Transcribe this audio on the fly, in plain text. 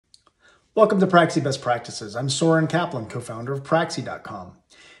Welcome to Praxie Best Practices. I'm Soren Kaplan, co-founder of Praxie.com.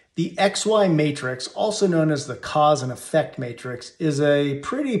 The XY matrix, also known as the cause and effect matrix, is a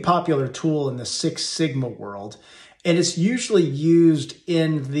pretty popular tool in the Six Sigma world, and it's usually used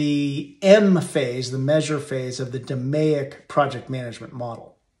in the M phase, the measure phase of the DMAIC project management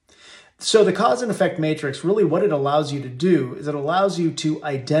model. So the cause and effect matrix, really what it allows you to do is it allows you to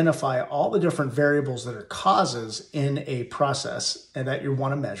identify all the different variables that are causes in a process and that you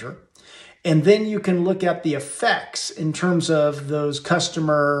want to measure. And then you can look at the effects in terms of those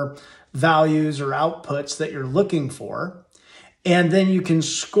customer values or outputs that you're looking for. And then you can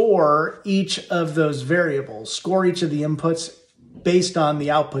score each of those variables, score each of the inputs based on the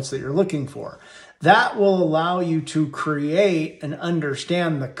outputs that you're looking for. That will allow you to create and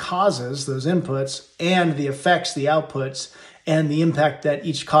understand the causes, those inputs, and the effects, the outputs, and the impact that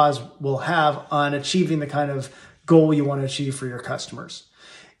each cause will have on achieving the kind of goal you want to achieve for your customers.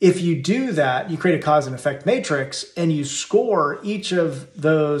 If you do that, you create a cause and effect matrix and you score each of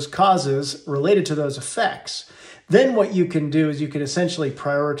those causes related to those effects. Then what you can do is you can essentially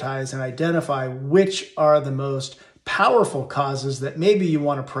prioritize and identify which are the most powerful causes that maybe you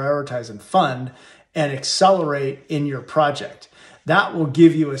want to prioritize and fund and accelerate in your project. That will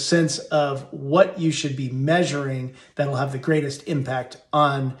give you a sense of what you should be measuring that will have the greatest impact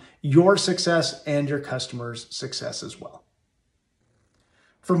on your success and your customers' success as well.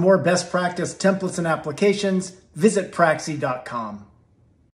 For more best practice templates and applications, visit Praxie.com.